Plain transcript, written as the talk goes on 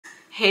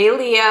Hey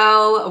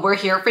Leo, we're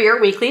here for your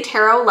weekly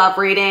tarot love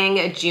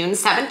reading, June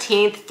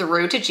 17th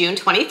through to June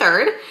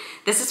 23rd.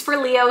 This is for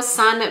Leo,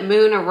 Sun,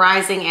 Moon,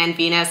 Rising, and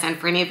Venus, and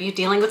for any of you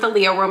dealing with a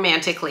Leo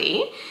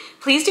romantically.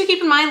 Please do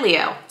keep in mind,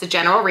 Leo, it's a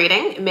general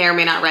reading. It may or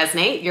may not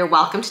resonate. You're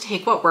welcome to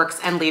take what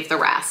works and leave the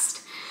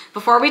rest.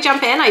 Before we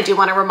jump in, I do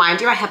want to remind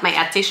you I have my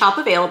Etsy shop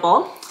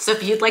available. So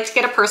if you'd like to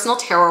get a personal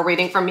tarot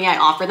reading from me, I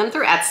offer them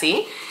through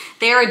Etsy.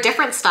 They are a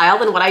different style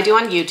than what I do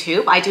on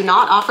YouTube. I do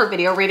not offer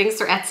video readings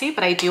through Etsy,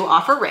 but I do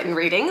offer written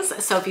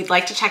readings. So if you'd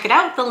like to check it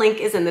out, the link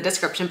is in the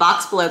description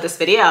box below this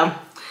video.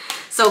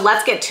 So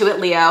let's get to it,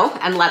 Leo,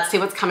 and let's see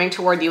what's coming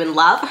toward you in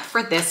love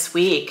for this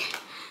week.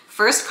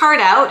 First card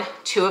out,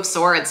 Two of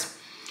Swords.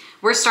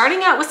 We're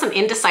starting out with some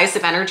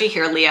indecisive energy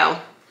here,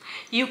 Leo.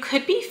 You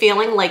could be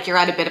feeling like you're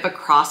at a bit of a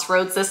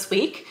crossroads this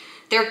week.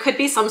 There could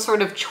be some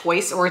sort of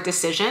choice or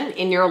decision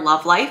in your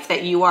love life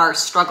that you are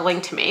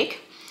struggling to make.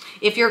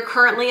 If you're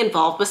currently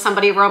involved with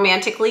somebody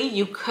romantically,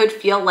 you could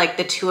feel like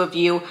the two of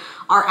you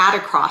are at a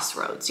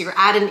crossroads. You're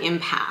at an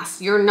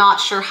impasse. You're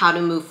not sure how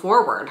to move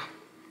forward.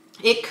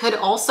 It could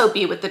also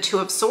be with the Two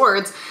of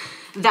Swords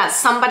that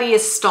somebody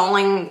is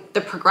stalling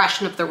the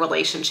progression of the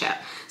relationship.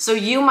 So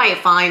you might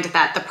find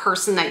that the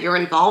person that you're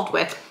involved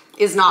with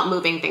is not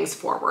moving things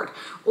forward.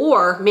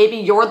 Or maybe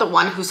you're the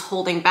one who's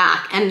holding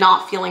back and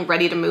not feeling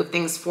ready to move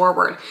things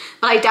forward.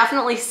 But I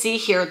definitely see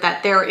here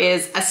that there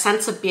is a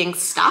sense of being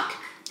stuck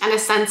and a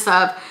sense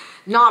of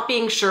not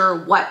being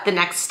sure what the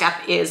next step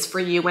is for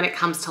you when it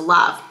comes to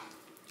love.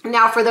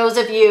 Now, for those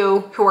of you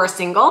who are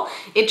single,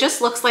 it just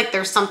looks like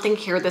there's something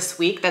here this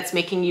week that's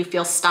making you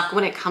feel stuck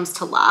when it comes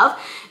to love.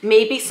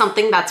 Maybe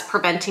something that's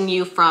preventing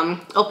you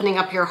from opening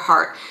up your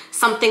heart,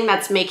 something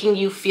that's making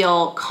you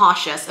feel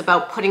cautious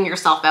about putting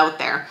yourself out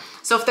there.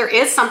 So if there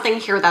is something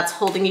here that's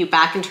holding you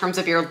back in terms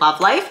of your love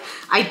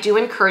life, I do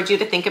encourage you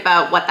to think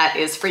about what that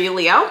is for you,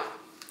 Leo.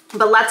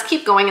 But let's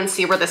keep going and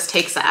see where this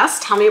takes us.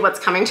 Tell me what's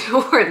coming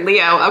toward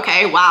Leo.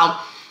 Okay,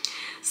 wow.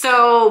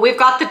 So we've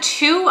got the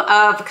Two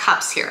of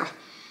Cups here.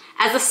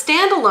 As a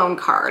standalone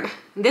card,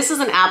 this is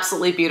an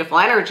absolutely beautiful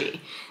energy.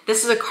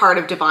 This is a card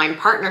of divine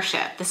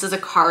partnership. This is a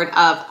card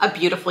of a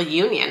beautiful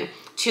union.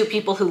 Two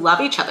people who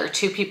love each other,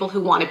 two people who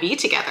want to be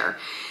together.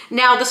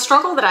 Now, the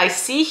struggle that I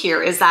see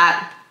here is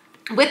that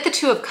with the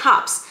Two of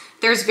Cups,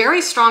 there's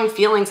very strong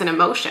feelings and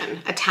emotion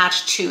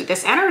attached to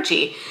this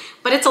energy.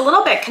 But it's a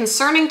little bit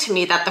concerning to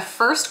me that the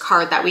first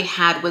card that we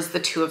had was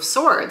the Two of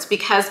Swords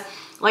because,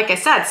 like I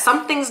said,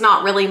 something's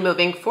not really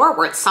moving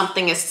forward.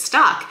 Something is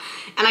stuck.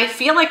 And I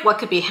feel like what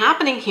could be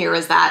happening here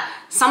is that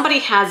somebody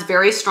has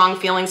very strong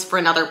feelings for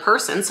another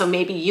person. So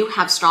maybe you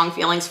have strong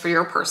feelings for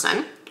your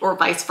person or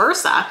vice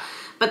versa,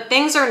 but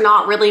things are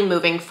not really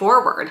moving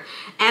forward.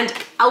 And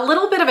a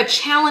little bit of a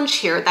challenge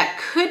here that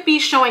could be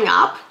showing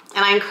up,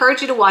 and I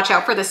encourage you to watch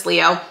out for this,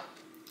 Leo.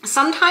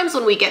 Sometimes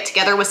when we get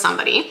together with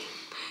somebody,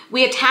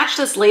 we attach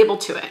this label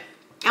to it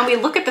and we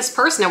look at this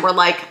person and we're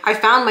like, I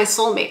found my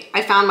soulmate,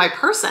 I found my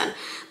person.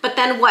 But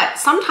then what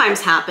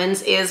sometimes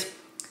happens is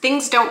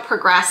things don't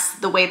progress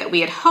the way that we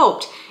had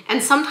hoped.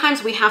 And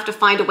sometimes we have to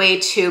find a way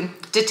to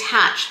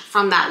detach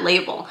from that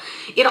label.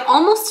 It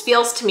almost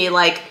feels to me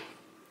like,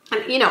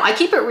 you know, I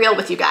keep it real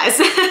with you guys.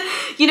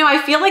 You know,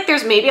 I feel like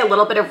there's maybe a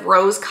little bit of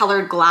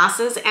rose-colored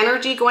glasses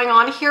energy going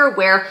on here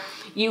where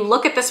you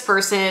look at this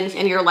person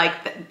and you're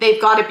like,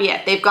 they've got to be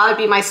it. They've got to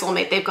be my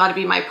soulmate. They've got to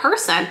be my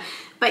person.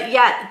 But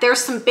yet there's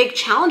some big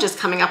challenges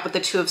coming up with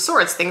the Two of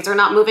Swords. Things are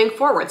not moving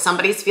forward.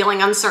 Somebody's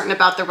feeling uncertain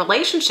about the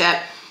relationship,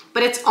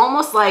 but it's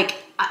almost like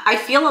I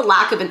feel a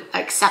lack of an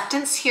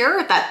acceptance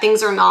here that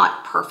things are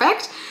not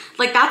perfect.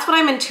 Like that's what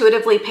I'm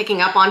intuitively picking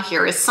up on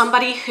here is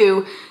somebody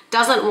who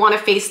doesn't want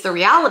to face the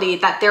reality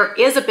that there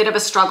is a bit of a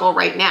struggle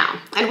right now.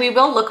 And we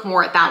will look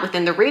more at that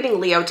within the reading,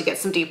 Leo, to get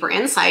some deeper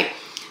insight.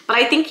 But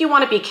I think you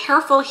want to be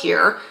careful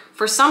here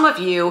for some of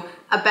you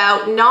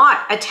about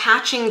not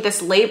attaching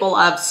this label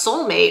of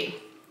soulmate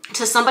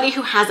to somebody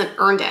who hasn't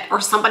earned it or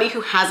somebody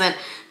who hasn't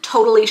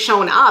totally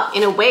shown up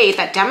in a way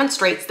that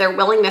demonstrates their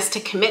willingness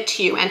to commit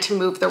to you and to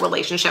move the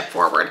relationship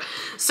forward.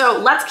 So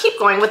let's keep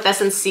going with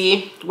this and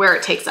see where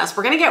it takes us.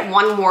 We're going to get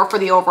one more for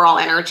the overall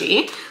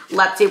energy.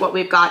 Let's see what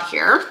we've got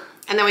here.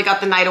 And then we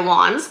got the Knight of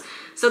Wands.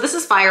 So this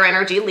is fire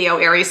energy, Leo,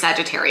 Aries,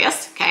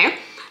 Sagittarius. Okay.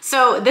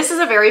 So this is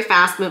a very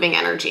fast moving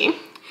energy.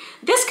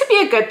 This could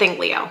be a good thing,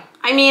 Leo.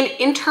 I mean,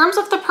 in terms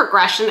of the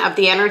progression of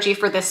the energy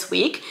for this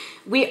week,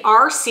 we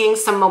are seeing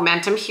some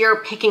momentum here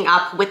picking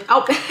up with,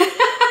 oh,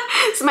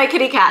 it's my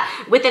kitty cat,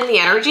 within the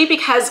energy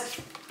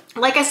because,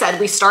 like I said,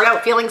 we start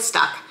out feeling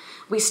stuck.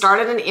 We start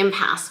at an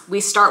impasse.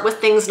 We start with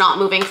things not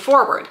moving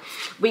forward.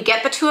 We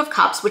get the Two of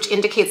Cups, which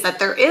indicates that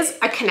there is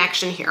a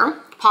connection here,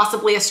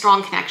 possibly a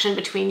strong connection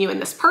between you and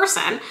this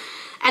person.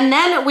 And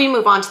then we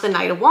move on to the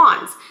Knight of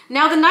Wands.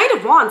 Now, the Knight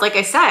of Wands, like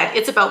I said,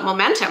 it's about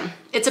momentum.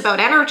 It's about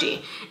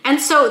energy. And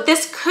so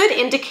this could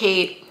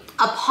indicate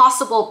a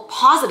possible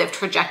positive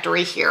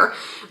trajectory here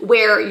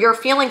where you're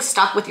feeling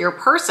stuck with your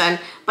person,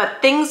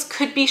 but things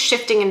could be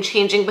shifting and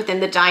changing within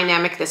the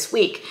dynamic this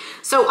week.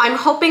 So I'm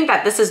hoping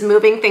that this is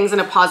moving things in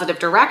a positive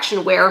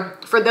direction where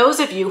for those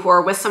of you who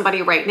are with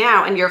somebody right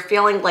now and you're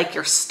feeling like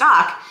you're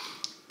stuck,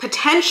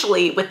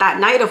 potentially with that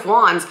Knight of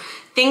Wands,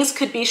 things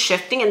could be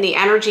shifting and the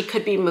energy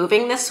could be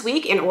moving this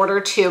week in order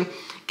to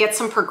get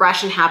some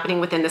progression happening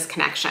within this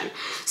connection.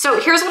 So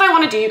here's what I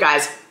want to do, you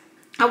guys.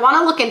 I want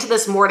to look into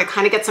this more to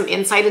kind of get some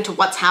insight into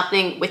what's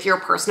happening with your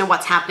person and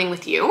what's happening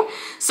with you.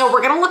 So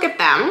we're going to look at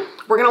them.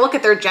 We're going to look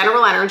at their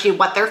general energy,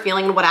 what they're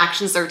feeling and what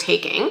actions they're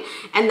taking.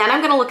 And then I'm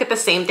going to look at the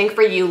same thing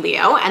for you,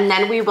 Leo, and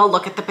then we will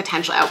look at the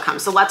potential outcome.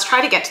 So let's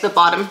try to get to the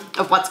bottom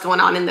of what's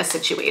going on in this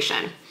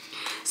situation.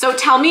 So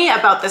tell me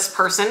about this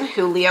person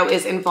who Leo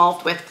is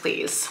involved with,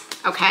 please.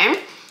 Okay,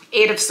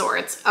 8 of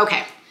Swords.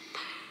 Okay.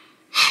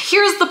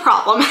 Here's the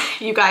problem,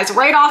 you guys.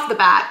 Right off the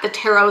bat, the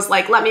tarot's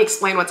like, let me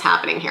explain what's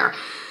happening here.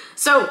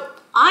 So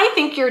I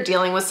think you're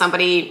dealing with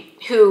somebody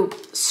who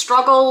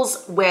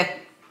struggles with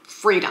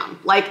freedom.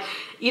 Like,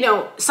 you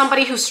know,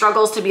 somebody who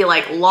struggles to be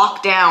like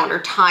locked down or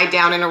tied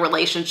down in a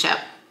relationship.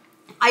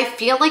 I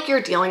feel like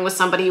you're dealing with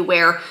somebody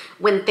where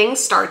when things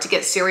start to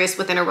get serious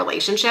within a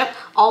relationship,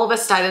 all of a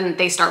sudden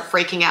they start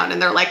freaking out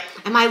and they're like,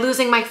 am I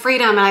losing my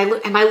freedom?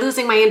 Am I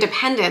losing my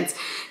independence?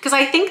 Because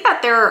I think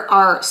that there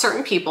are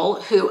certain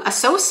people who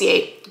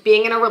associate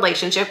being in a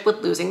relationship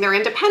with losing their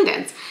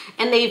independence.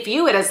 And they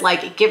view it as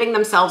like giving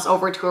themselves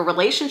over to a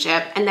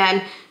relationship and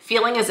then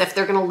feeling as if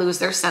they're going to lose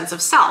their sense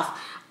of self.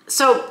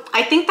 So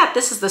I think that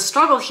this is the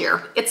struggle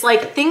here. It's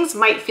like things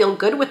might feel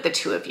good with the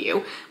two of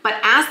you, but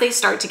as they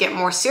start to get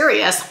more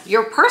serious,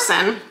 your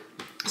person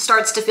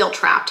starts to feel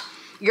trapped.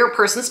 Your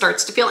person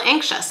starts to feel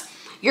anxious.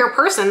 Your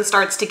person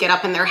starts to get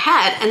up in their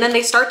head, and then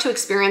they start to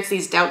experience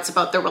these doubts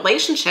about their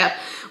relationship,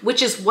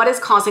 which is what is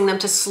causing them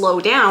to slow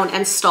down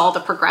and stall the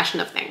progression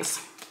of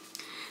things.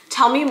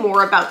 Tell me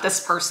more about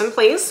this person,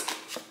 please.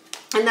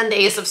 And then the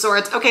Ace of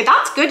Swords. Okay,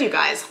 that's good, you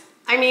guys.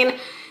 I mean,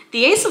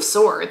 the Ace of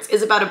Swords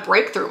is about a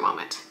breakthrough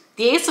moment.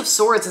 The Ace of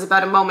Swords is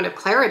about a moment of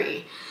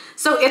clarity.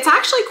 So it's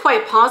actually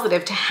quite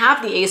positive to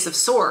have the Ace of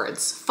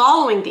Swords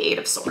following the 8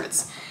 of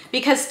Swords,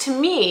 because to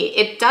me,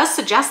 it does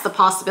suggest the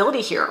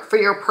possibility here for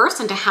your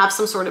person to have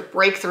some sort of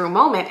breakthrough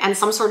moment and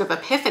some sort of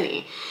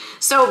epiphany.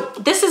 So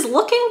this is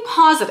looking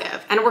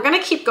positive, and we're going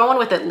to keep going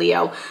with it,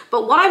 Leo.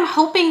 But what I'm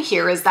hoping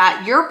here is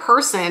that your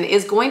person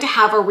is going to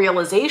have a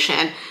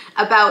realization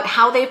about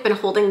how they've been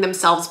holding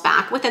themselves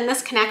back within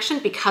this connection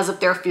because of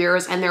their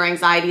fears and their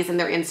anxieties and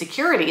their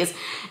insecurities.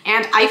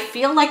 And I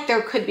feel like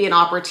there could be an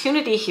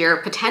opportunity here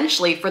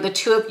potentially for the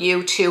two of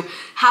you to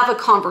have a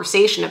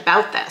conversation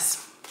about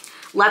this.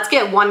 Let's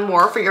get one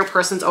more for your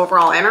person's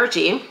overall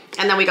energy.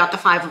 And then we got the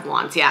 5 of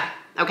Wands. Yeah.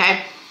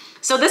 Okay.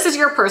 So this is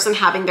your person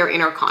having their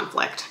inner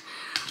conflict.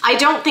 I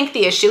don't think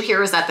the issue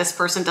here is that this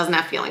person doesn't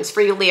have feelings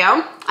for you,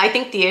 Leo. I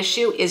think the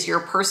issue is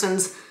your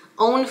person's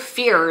own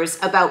fears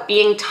about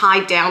being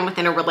tied down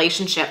within a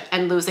relationship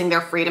and losing their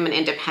freedom and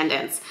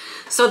independence.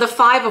 So the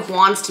 5 of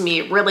Wands to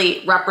me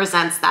really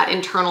represents that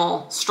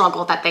internal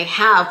struggle that they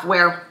have,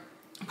 where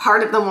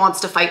part of them wants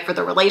to fight for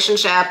the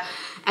relationship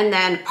and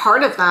then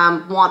part of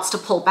them wants to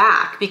pull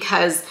back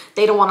because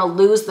they don't want to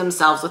lose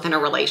themselves within a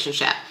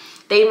relationship.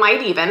 They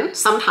might even,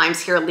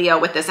 sometimes here, Leo,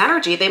 with this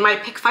energy, they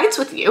might pick fights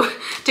with you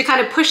to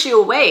kind of push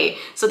you away.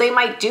 So they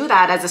might do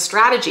that as a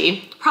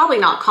strategy, probably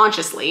not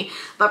consciously,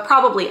 but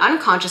probably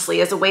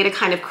unconsciously as a way to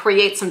kind of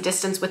create some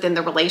distance within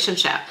the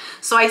relationship.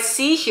 So I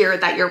see here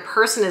that your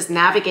person is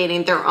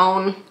navigating their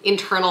own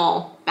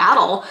internal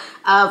battle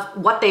of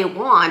what they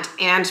want.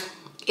 And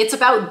it's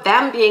about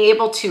them being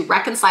able to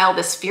reconcile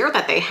this fear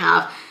that they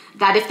have,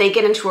 that if they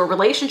get into a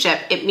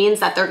relationship, it means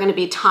that they're going to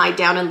be tied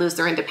down and lose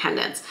their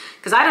independence.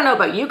 Because I don't know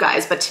about you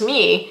guys, but to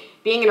me,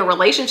 being in a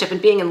relationship and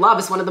being in love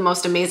is one of the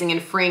most amazing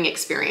and freeing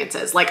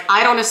experiences. Like,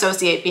 I don't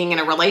associate being in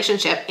a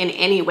relationship in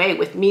any way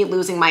with me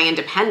losing my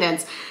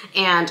independence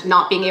and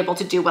not being able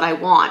to do what I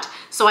want.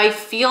 So I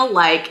feel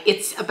like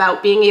it's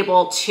about being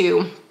able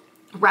to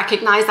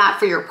recognize that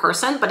for your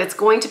person, but it's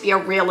going to be a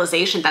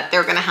realization that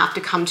they're going to have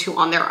to come to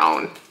on their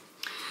own.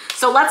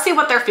 So let's see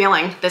what they're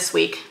feeling this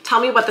week.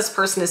 Tell me what this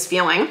person is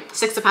feeling.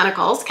 6 of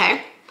Pentacles,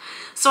 okay.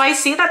 So I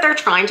see that they're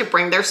trying to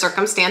bring their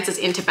circumstances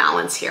into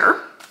balance here.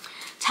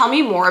 Tell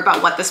me more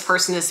about what this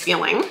person is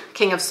feeling.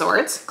 King of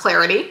Swords,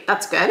 clarity,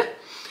 that's good.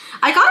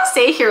 I gotta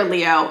say here,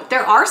 Leo,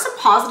 there are some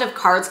positive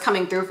cards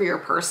coming through for your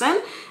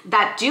person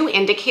that do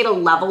indicate a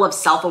level of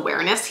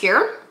self-awareness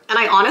here. And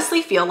I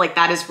honestly feel like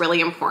that is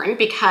really important,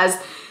 because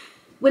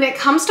when it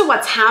comes to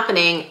what's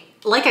happening,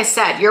 like I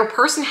said, your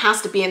person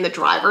has to be in the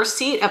driver's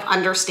seat of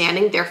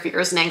understanding their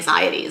fears and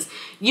anxieties.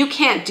 You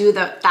can't do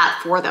that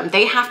for them.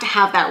 They have to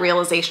have that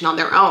realization on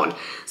their own.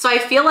 So I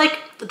feel like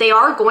they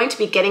are going to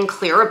be getting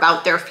clear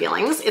about their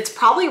feelings. It's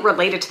probably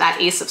related to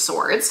that Ace of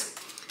Swords.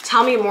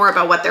 Tell me more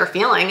about what they're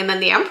feeling. And then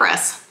the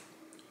Empress.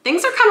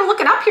 Things are kind of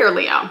looking up here,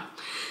 Leo.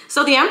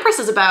 So the Empress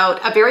is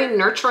about a very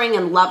nurturing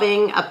and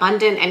loving,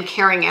 abundant and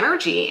caring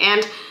energy.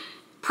 And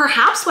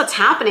perhaps what's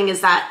happening is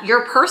that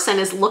your person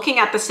is looking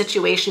at the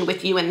situation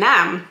with you and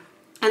them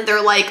and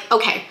they're like,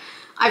 okay,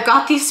 I've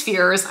got these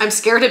fears. I'm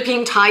scared of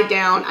being tied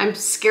down. I'm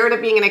scared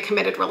of being in a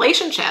committed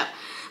relationship.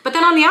 But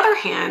then on the other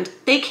hand,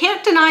 they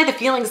can't deny the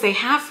feelings they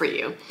have for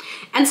you.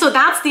 And so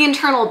that's the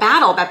internal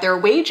battle that they're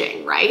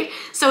waging, right?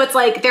 So it's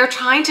like they're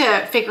trying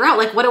to figure out,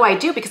 like, what do I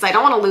do? Because I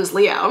don't want to lose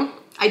Leo.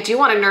 I do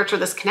want to nurture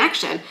this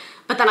connection.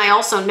 But then I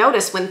also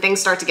notice when things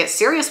start to get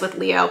serious with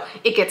Leo,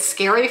 it gets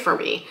scary for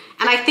me.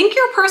 And I think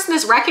your person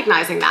is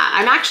recognizing that.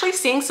 I'm actually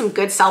seeing some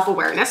good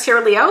self-awareness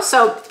here, Leo.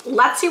 So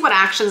let's see what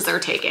actions they're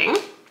taking.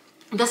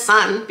 The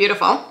Sun,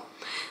 beautiful.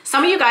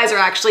 Some of you guys are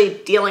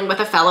actually dealing with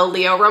a fellow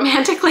Leo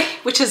romantically,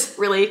 which is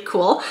really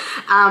cool.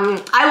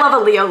 I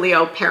love a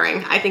Leo-Leo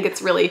pairing. I think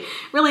it's really,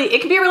 it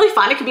can be really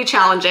fun. It can be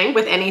challenging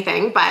with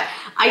anything, but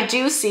I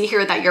do see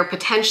here that you're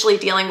potentially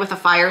dealing with a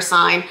fire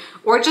sign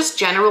or just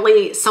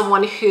generally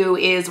someone who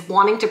is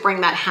wanting to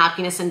bring that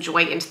happiness and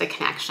joy into the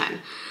connection.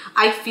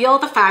 I feel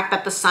the fact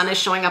that the Sun is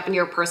showing up in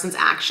your person's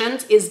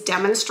actions is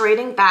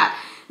demonstrating that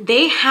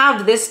they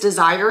have this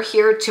desire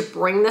here to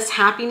bring this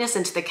happiness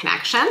into the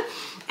connection.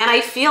 And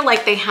I feel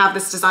like they have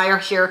this desire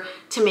here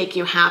to make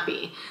you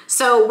happy.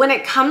 So when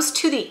it comes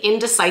to the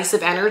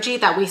indecisive energy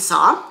that we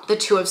saw, the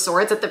Two of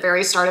Swords at the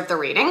very start of the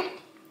reading,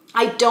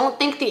 I don't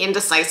think the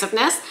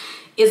indecisiveness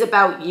is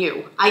about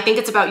you. I think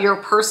it's about your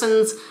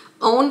person's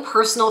own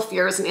personal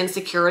fears and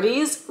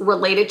insecurities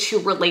related to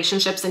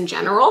relationships in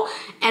general,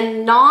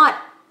 and not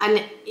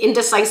an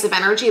indecisive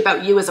energy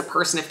about you as a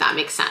person, if that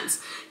makes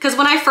sense. Because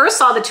when I first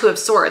saw the Two of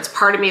Swords,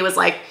 part of me was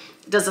like,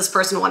 does this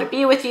person want to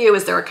be with you?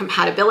 Is there a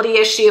compatibility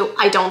issue?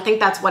 I don't think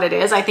that's what it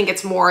is. I think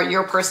it's more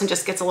your person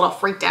just gets a little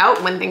freaked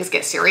out when things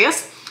get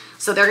serious.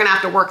 So they're going to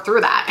have to work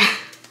through that.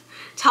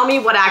 Tell me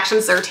what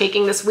actions they're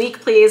taking this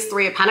week, please.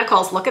 Three of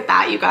Pentacles. Look at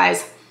that, you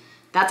guys.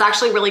 That's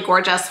actually really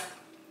gorgeous.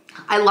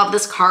 I love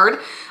this card.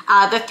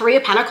 The Three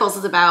of Pentacles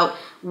is about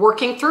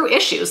working through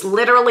issues.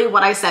 Literally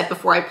what I said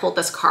before I pulled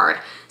this card.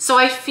 So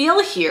I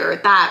feel here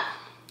that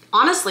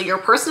honestly, your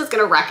person is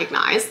going to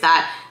recognize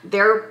that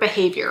their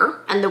behavior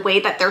and the way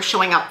that they're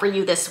showing up for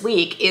you this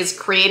week is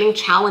creating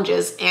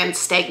challenges and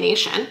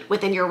stagnation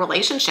within your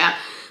relationship.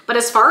 But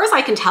as far as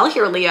I can tell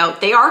here, Leo,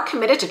 they are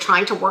committed to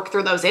trying to work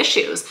through those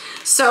issues.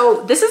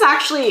 So this is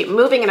actually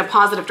moving in a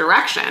positive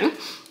direction,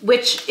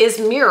 which is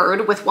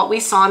mirrored with what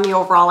we saw in the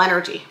overall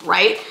energy,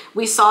 right?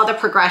 We saw the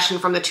progression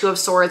from the Two of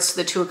Swords to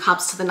the Two of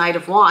Cups to the Knight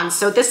of Wands.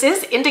 So this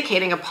is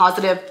indicating a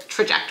positive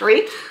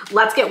trajectory.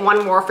 Let's get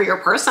one more for your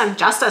person,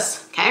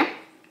 Justice, okay?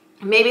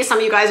 Maybe some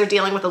of you guys are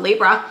dealing with a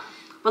Libra,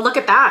 but look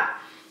at that.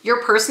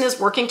 Your person is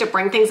working to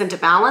bring things into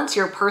balance.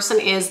 Your person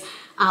is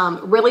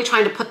really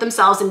trying to put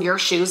themselves in your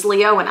shoes,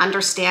 Leo, and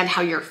understand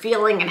how you're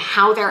feeling and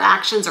how their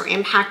actions are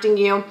impacting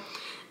you.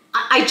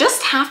 I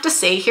just have to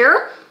say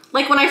here,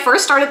 like when I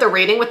first started the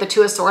reading with the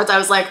Two of Swords, I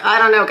was like, I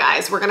don't know,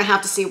 guys, we're gonna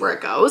have to see where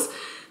it goes.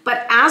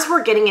 But as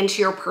we're getting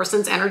into your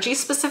person's energy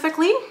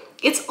specifically,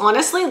 it's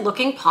honestly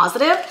looking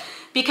positive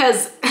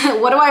because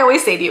what do I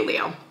always say to you,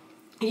 Leo?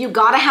 You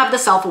gotta have the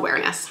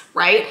self-awareness,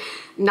 right?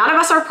 None of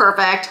us are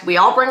perfect. We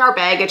all bring our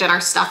baggage and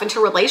our stuff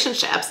into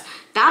relationships.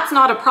 That's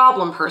not a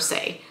problem per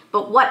se.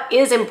 But what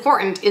is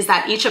important is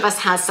that each of us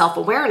has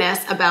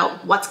self-awareness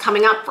about what's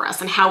coming up for us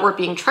and how we're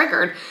being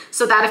triggered,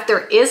 so that if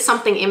there is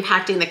something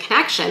impacting the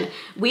connection,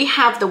 we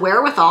have the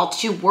wherewithal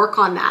to work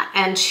on that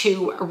and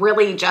to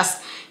really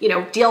just,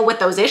 deal with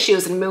those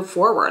issues and move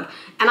forward.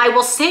 And I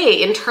will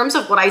say, in terms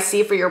of what I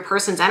see for your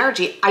person's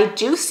energy, I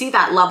do see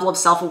that level of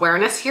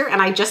self-awareness here,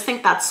 and I just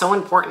think that's so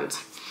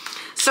important.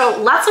 So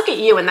let's look at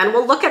you, and then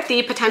we'll look at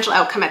the potential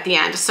outcome at the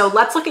end. So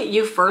let's look at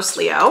you first,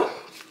 Leo.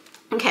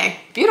 Okay,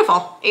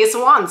 beautiful. Ace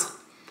of Wands.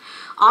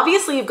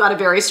 Obviously, you've got a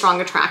very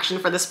strong attraction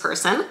for this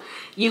person.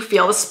 You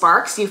feel the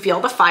sparks, you feel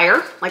the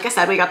fire. Like I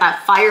said, we got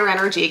that fire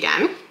energy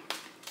again.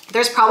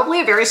 There's probably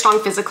a very strong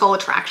physical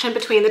attraction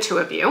between the two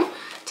of you.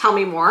 Tell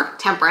me more.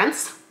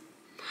 Temperance.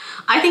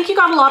 I think you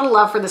got a lot of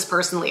love for this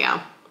person,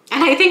 Leo.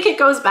 And I think it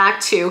goes back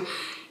to,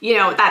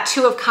 that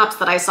Two of Cups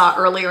that I saw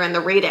earlier in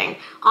the reading.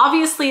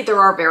 Obviously, there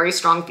are very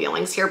strong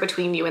feelings here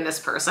between you and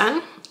this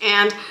person.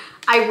 And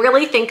I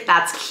really think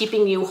that's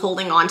keeping you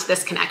holding on to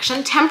this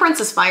connection. Temperance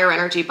is fire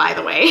energy, by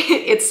the way.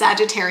 It's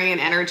Sagittarian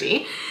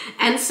energy.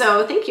 And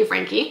so thank you,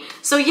 Frankie.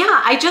 So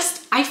yeah,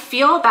 I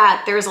feel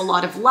that there's a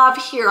lot of love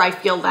here. I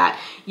feel that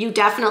you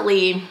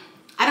definitely,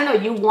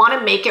 you want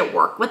to make it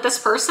work with this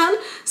person.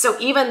 So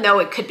even though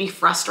it could be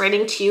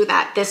frustrating to you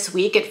that this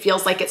week it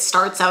feels like it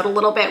starts out a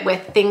little bit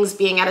with things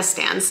being at a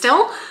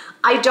standstill,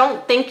 I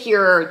don't think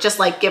you're just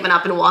like giving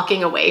up and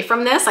walking away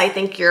from this. I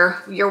think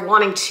you're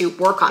wanting to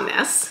work on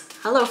this.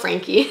 Hello,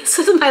 Frankie. This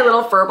is my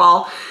little fur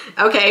ball.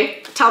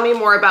 Okay, tell me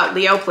more about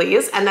Leo,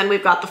 please. And then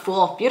we've got the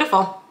Fool.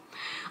 Beautiful.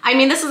 I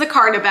mean, this is a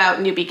card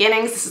about new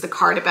beginnings. This is a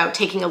card about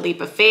taking a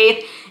leap of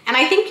faith. And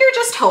I think you're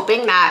just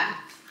hoping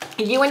that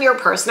you and your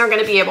person are going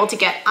to be able to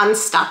get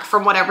unstuck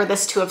from whatever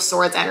this Two of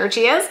Swords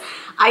energy is.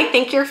 I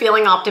think you're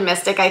feeling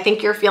optimistic. I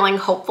think you're feeling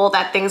hopeful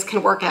that things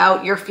can work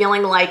out. You're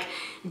feeling like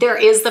there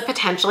is the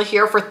potential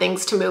here for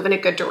things to move in a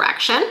good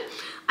direction.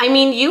 I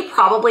mean, you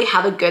probably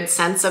have a good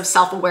sense of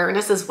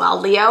self-awareness as well,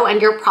 Leo,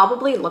 and you're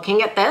probably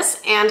looking at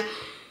this and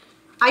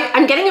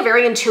I'm getting a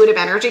very intuitive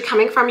energy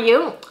coming from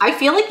you. I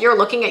feel like you're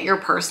looking at your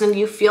person,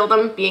 you feel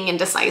them being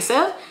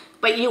indecisive,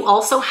 but you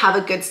also have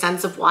a good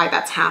sense of why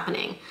that's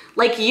happening.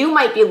 Like you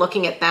might be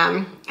looking at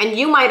them and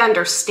you might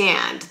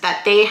understand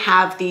that they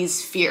have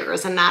these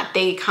fears and that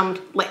they come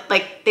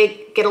like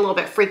they get a little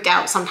bit freaked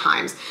out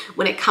sometimes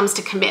when it comes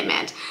to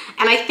commitment.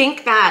 And I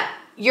think that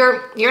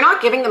you're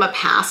not giving them a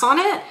pass on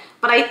it,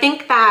 but I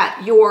think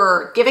that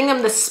you're giving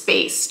them the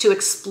space to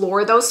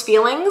explore those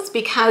feelings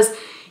because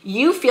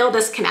you feel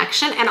this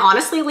connection. And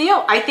honestly,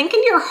 Leo, I think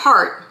in your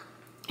heart,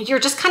 you're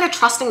just kind of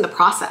trusting the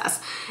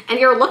process and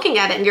you're looking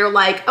at it and you're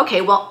like, okay,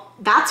 well,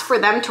 that's for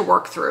them to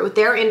work through.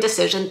 Their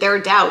indecision,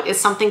 their doubt is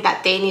something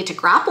that they need to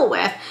grapple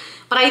with.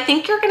 But I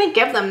think you're going to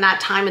give them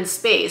that time and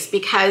space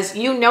because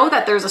you know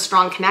that there's a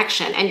strong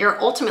connection and you're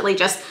ultimately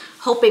just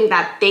hoping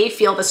that they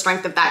feel the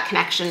strength of that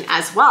connection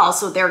as well.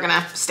 So they're going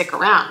to stick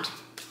around.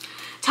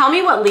 Tell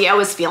me what Leo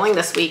is feeling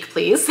this week,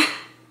 please.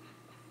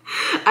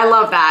 I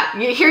love that.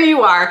 Here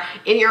you are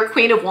in your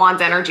Queen of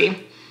Wands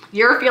energy.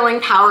 You're feeling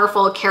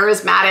powerful,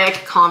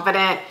 charismatic,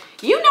 confident.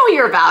 You know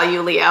your value,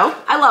 Leo.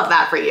 I love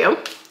that for you.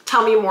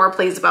 Tell me more,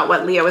 please, about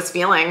what Leo is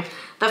feeling.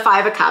 The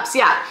Five of Cups.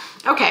 Yeah.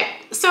 Okay.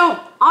 So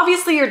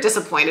obviously you're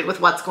disappointed with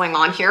what's going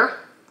on here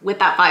with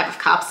that Five of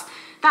Cups.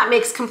 That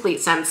makes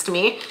complete sense to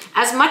me.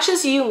 As much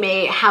as you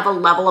may have a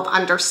level of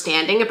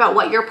understanding about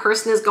what your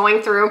person is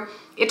going through,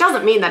 it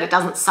doesn't mean that it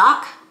doesn't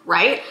suck,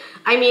 right?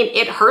 I mean,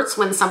 it hurts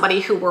when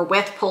somebody who we're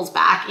with pulls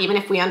back, even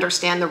if we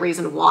understand the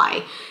reason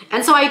why.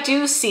 And so I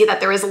do see that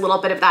there is a little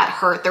bit of that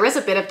hurt. There is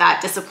a bit of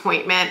that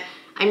disappointment.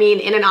 I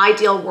mean, in an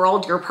ideal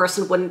world, your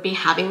person wouldn't be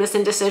having this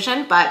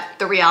indecision, but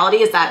the reality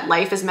is that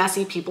life is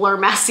messy, people are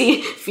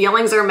messy,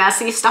 feelings are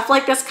messy, stuff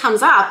like this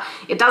comes up.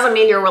 It doesn't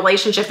mean your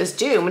relationship is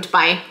doomed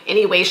by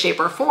any way, shape,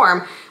 or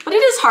form, but it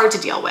is hard to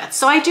deal with.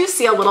 So I do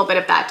see a little bit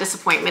of that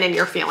disappointment in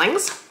your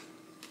feelings.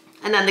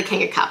 And then the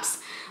King of Cups.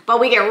 But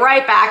we get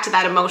right back to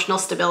that emotional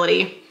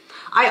stability.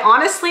 I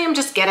honestly am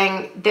just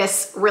getting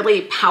this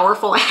really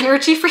powerful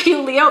energy for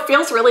you, Leo. It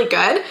feels really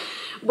good,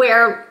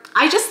 where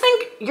I just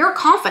think you're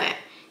confident.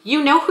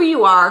 You know who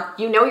you are,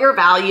 you know your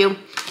value,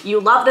 you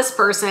love this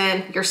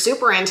person, you're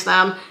super into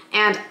them.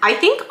 And I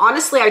think,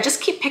 honestly, I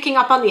just keep picking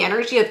up on the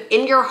energy of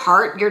in your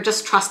heart, you're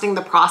just trusting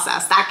the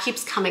process. That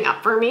keeps coming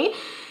up for me.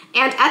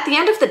 And at the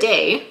end of the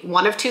day,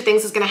 one of two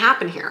things is gonna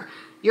happen here.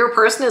 Your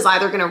person is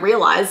either gonna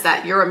realize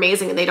that you're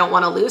amazing and they don't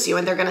wanna lose you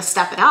and they're gonna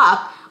step it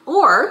up,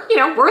 or, you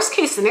know, worst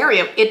case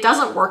scenario, it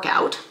doesn't work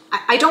out.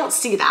 I don't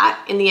see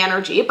that in the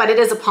energy, but it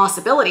is a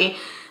possibility.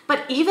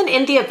 But even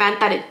in the event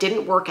that it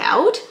didn't work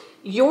out,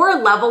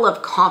 your level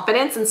of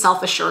confidence and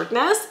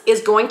self-assuredness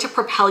is going to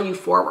propel you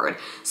forward.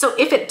 So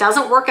if it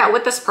doesn't work out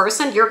with this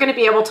person, you're gonna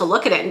be able to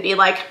look at it and be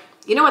like,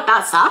 you know what,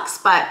 that sucks,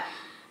 but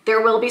there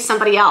will be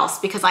somebody else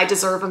because I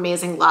deserve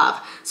amazing love.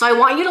 So I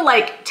want you to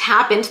like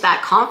tap into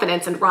that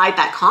confidence and ride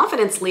that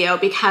confidence, Leo,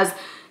 because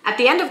at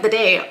the end of the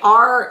day,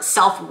 our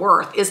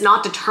self-worth is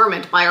not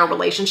determined by our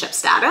relationship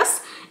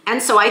status.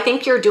 And so I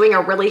think you're doing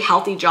a really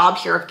healthy job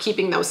here of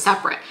keeping those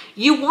separate.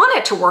 You want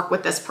it to work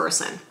with this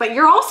person, but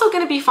you're also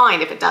gonna be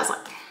fine if it doesn't.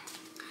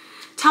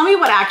 Tell me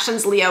what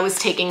actions Leo is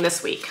taking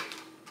this week.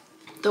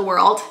 The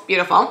World,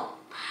 beautiful.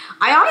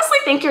 I honestly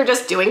think you're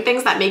just doing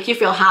things that make you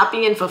feel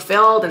happy and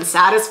fulfilled and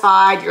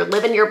satisfied. You're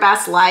living your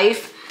best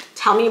life.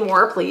 Tell me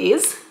more,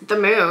 please. The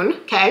Moon,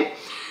 okay?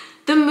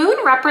 The Moon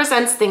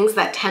represents things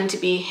that tend to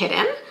be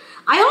hidden.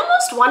 I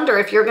almost wonder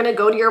if you're gonna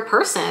go to your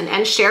person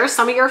and share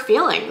some of your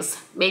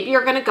feelings. Maybe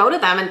you're gonna go to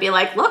them and be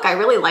like, look, I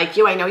really like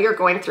you. I know you're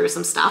going through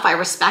some stuff. I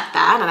respect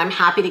that and I'm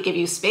happy to give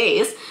you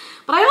space.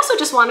 But I also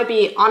just wanna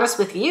be honest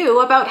with you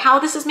about how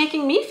this is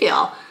making me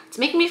feel. It's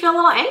making me feel a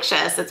little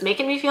anxious. It's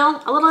making me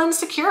feel a little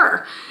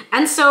insecure.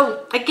 And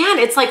so again,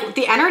 it's like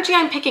the energy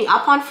I'm picking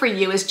up on for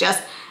you is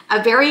just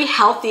a very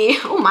healthy,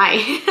 oh my,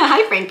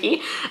 hi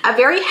Frankie, a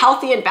very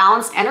healthy and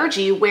balanced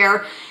energy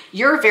where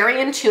you're very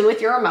in tune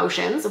with your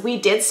emotions. We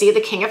did see the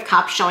King of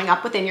Cups showing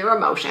up within your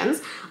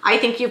emotions. I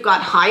think you've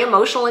got high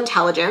emotional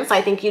intelligence.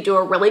 I think you do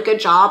a really good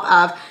job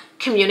of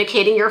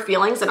communicating your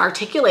feelings and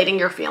articulating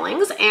your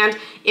feelings. And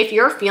if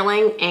you're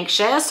feeling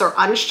anxious or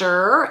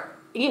unsure,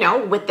 you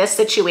know, with this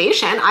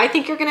situation, I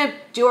think you're gonna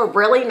do a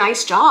really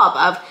nice job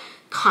of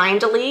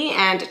kindly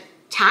and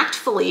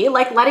tactfully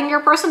like letting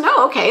your person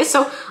know, okay,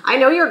 so I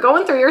know you're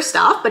going through your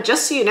stuff, but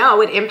just so you know,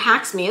 it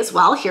impacts me as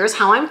well. Here's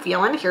how I'm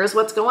feeling, here's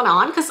what's going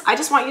on, because I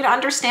just want you to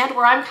understand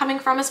where I'm coming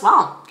from as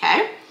well,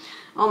 okay?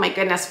 Oh my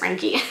goodness,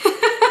 Frankie.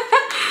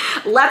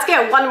 Let's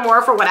get one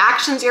more for what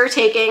actions you're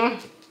taking.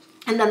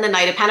 And then the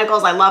Knight of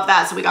Pentacles, I love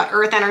that. So we got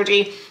Earth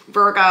energy,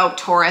 Virgo,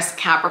 Taurus,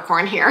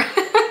 Capricorn here.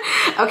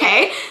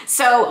 Okay,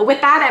 so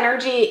with that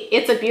energy,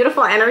 it's a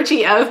beautiful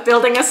energy of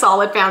building a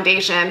solid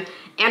foundation.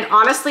 And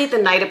honestly, the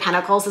Knight of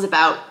Pentacles is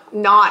about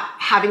not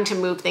having to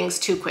move things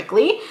too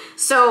quickly.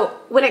 So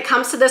when it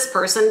comes to this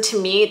person,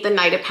 to me, the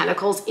Knight of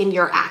Pentacles in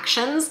your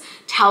actions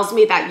tells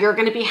me that you're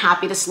gonna be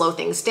happy to slow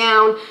things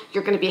down.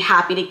 You're gonna be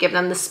happy to give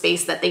them the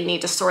space that they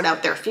need to sort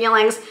out their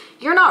feelings.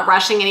 you're not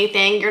rushing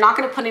anything. You're not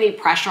going to put any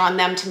pressure on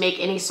them to make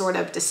any sort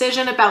of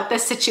decision about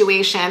this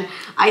situation.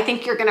 I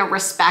think you're going to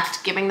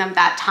respect giving them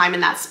that time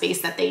and that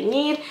space that they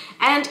need,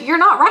 and you're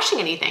not rushing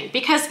anything.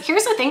 Because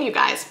here's the thing, you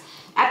guys.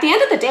 At the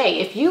end of the day,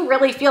 if you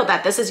really feel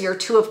that this is your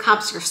Two of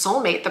Cups, your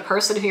soulmate, the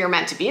person who you're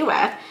meant to be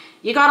with,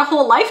 you got a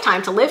whole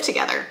lifetime to live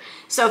together.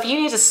 So if you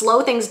need to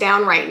slow things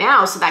down right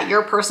now so that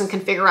your person can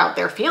figure out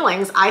their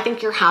feelings, I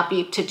think you're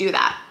happy to do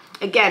that.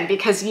 Again,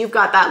 because you've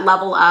got that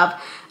level of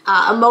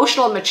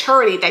emotional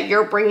maturity that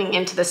you're bringing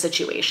into the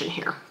situation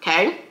here,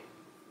 okay?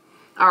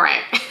 All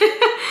right,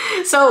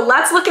 so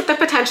let's look at the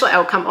potential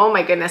outcome. Oh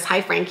my goodness,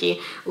 hi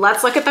Frankie.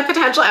 Let's look at the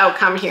potential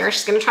outcome here.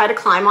 She's gonna try to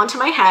climb onto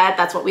my head.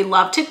 That's what we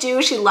love to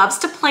do. She loves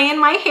to play in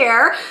my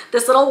hair.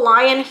 This little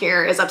lion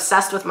here is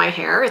obsessed with my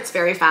hair. It's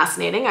very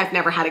fascinating. I've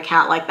never had a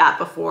cat like that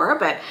before,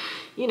 but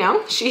you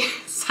know,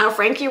 she's how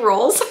Frankie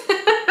rolls.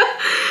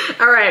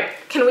 All right,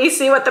 can we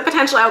see what the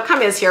potential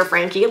outcome is here,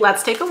 Frankie?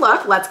 Let's take a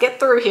look. Let's get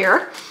through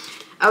here.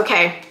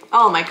 Okay,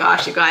 oh my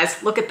gosh, you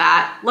guys, look at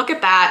that. Look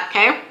at that,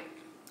 okay?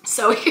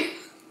 So,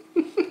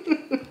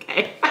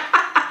 okay.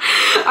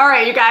 All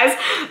right, you guys,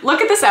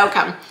 look at this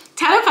outcome.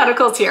 10 of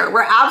Pentacles here.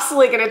 We're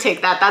absolutely gonna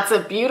take that. That's a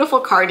beautiful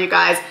card, you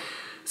guys.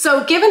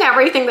 So given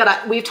everything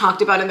that we've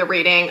talked about in the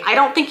reading, I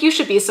don't think you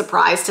should be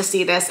surprised to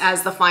see this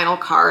as the final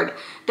card.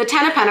 The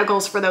 10 of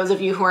Pentacles, for those of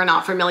you who are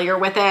not familiar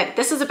with it,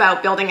 this is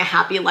about building a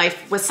happy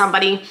life with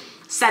somebody,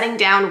 setting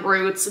down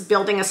roots,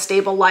 building a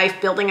stable life,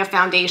 building a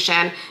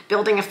foundation,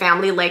 building a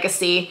family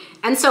legacy.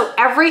 And so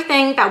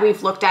everything that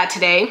we've looked at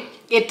today,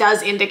 it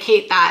does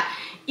indicate that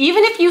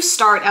even if you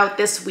start out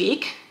this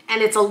week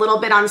and it's a little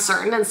bit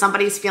uncertain and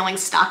somebody's feeling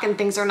stuck and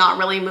things are not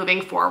really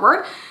moving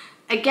forward,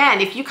 again,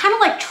 if you kind of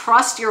like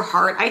trust your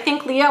heart, I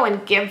think, Leo,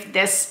 and give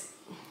this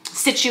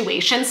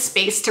situation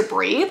space to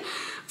breathe,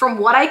 from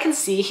what I can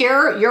see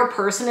here, your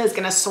person is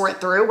going to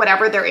sort through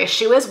whatever their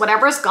issue is,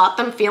 whatever's got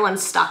them feeling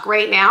stuck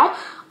right now.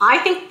 I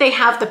think they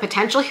have the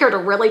potential here to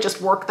really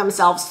just work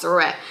themselves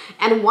through it.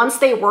 And once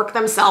they work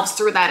themselves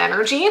through that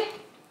energy,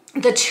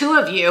 the two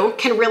of you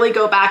can really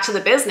go back to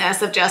the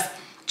business of just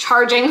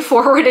charging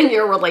forward in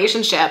your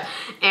relationship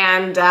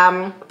and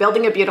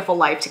building a beautiful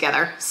life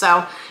together.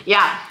 So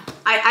yeah,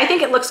 I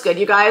think it looks good,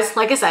 you guys.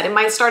 Like I said, it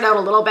might start out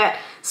a little bit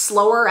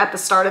slower at the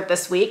start of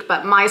this week,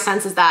 but my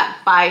sense is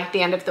that by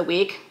the end of the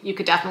week, you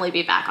could definitely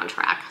be back on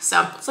track.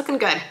 So it's looking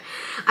good.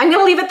 I'm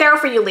gonna leave it there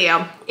for you,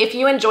 Leo. If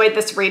you enjoyed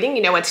this reading,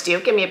 you know what to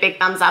do. Give me a big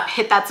thumbs up,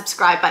 hit that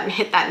subscribe button,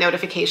 hit that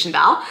notification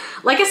bell.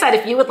 Like I said,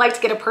 if you would like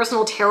to get a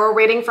personal tarot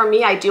reading from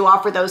me, I do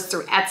offer those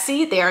through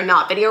Etsy. They are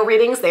not video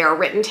readings, they are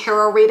written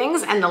tarot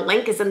readings, and the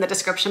link is in the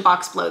description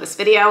box below this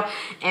video.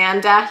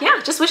 And yeah,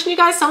 just wishing you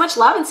guys so much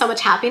love and so much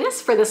happiness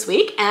for this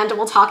week, and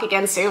we'll talk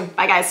again soon.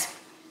 Bye, guys.